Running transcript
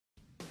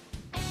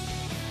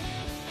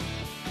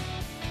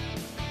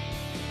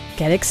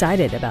Get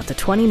excited about the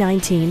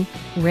 2019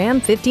 Ram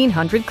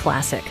 1500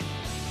 Classic.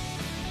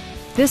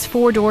 This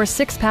four-door,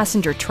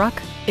 six-passenger truck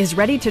is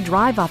ready to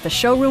drive off the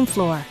showroom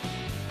floor.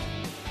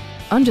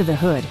 Under the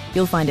hood,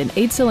 you'll find an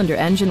 8-cylinder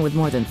engine with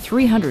more than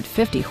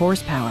 350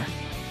 horsepower.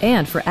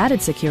 And for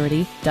added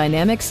security,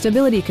 dynamic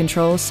stability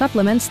control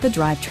supplements the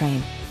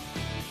drivetrain.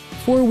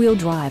 Four-wheel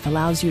drive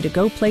allows you to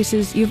go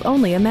places you've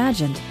only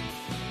imagined.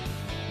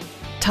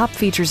 Top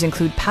features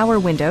include power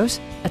windows,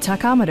 a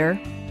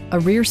tachometer, a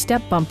rear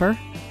step bumper,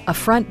 a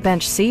front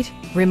bench seat,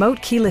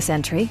 remote keyless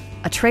entry,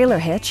 a trailer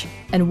hitch,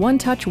 and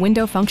one-touch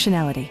window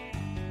functionality.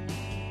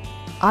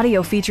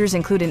 Audio features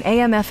include an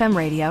AM/FM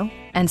radio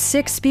and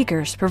 6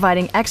 speakers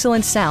providing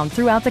excellent sound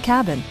throughout the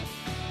cabin.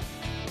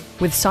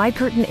 With side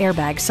curtain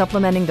airbags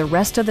supplementing the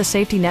rest of the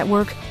safety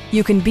network,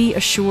 you can be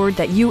assured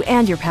that you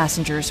and your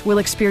passengers will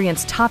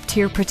experience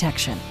top-tier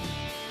protection.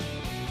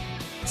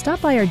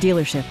 Stop by our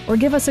dealership or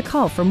give us a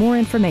call for more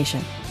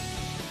information.